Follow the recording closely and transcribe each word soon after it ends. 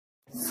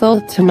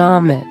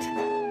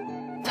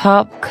Sultanate.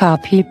 Top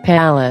Kapi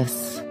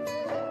Palace.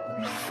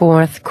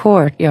 4th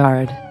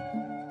Courtyard.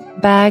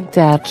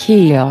 Baghdad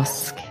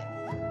Kiosk.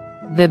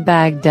 The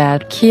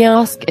Baghdad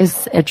Kiosk is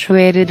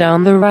situated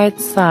on the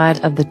right side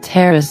of the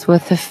terrace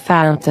with a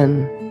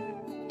fountain.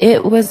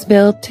 It was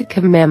built to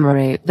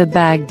commemorate the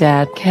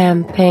Baghdad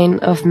campaign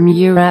of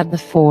Murad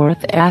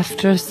IV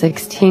after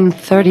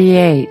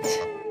 1638.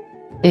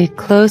 It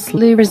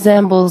closely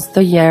resembles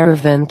the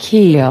Yerevan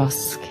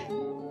Kiosk.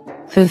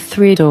 The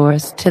 3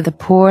 doors to the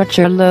porch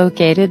are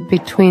located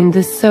between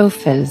the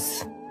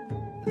sofas.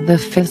 The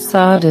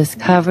facade is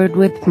covered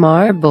with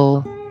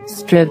marble,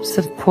 strips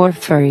of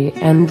porphyry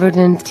and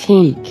verdant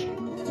teak.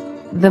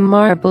 The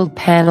marble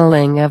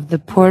paneling of the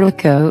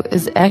portico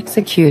is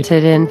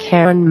executed in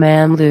Karen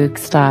Mamluk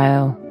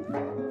style.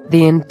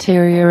 The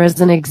interior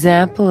is an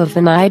example of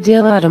an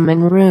ideal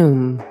Ottoman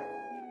room.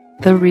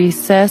 The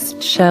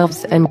recessed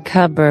shelves and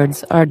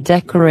cupboards are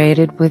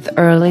decorated with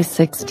early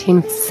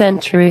 16th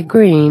century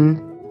green,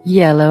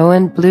 yellow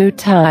and blue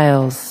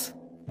tiles.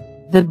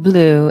 The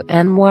blue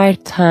and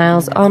white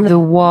tiles on the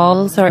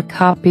walls are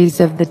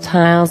copies of the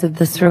tiles of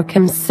the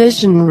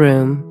circumcision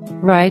room,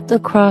 right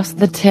across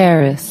the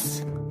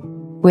terrace.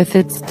 With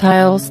its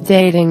tiles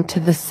dating to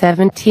the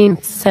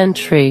 17th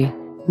century,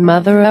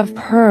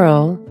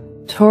 mother-of-pearl,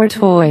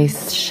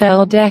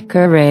 tortoise-shell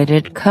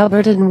decorated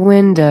cupboard and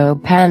window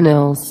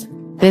panels,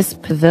 this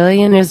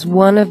pavilion is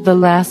one of the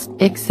last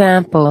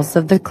examples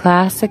of the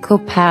classical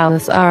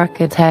palace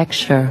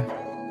architecture.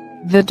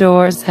 The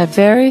doors have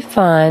very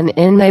fine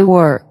inlay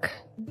work.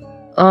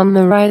 On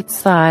the right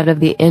side of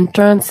the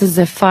entrance is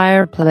a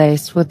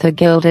fireplace with a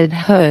gilded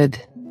hood.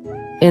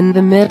 In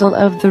the middle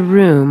of the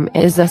room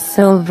is a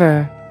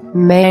silver,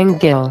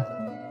 Mangil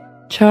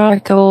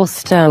charcoal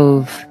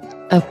stove,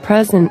 a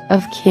present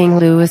of King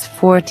Louis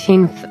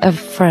XIV of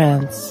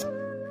France.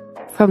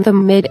 From the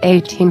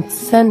mid-18th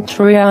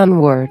century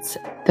onwards,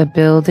 the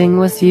building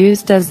was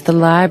used as the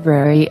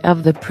library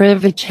of the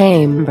Privy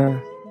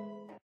Chamber.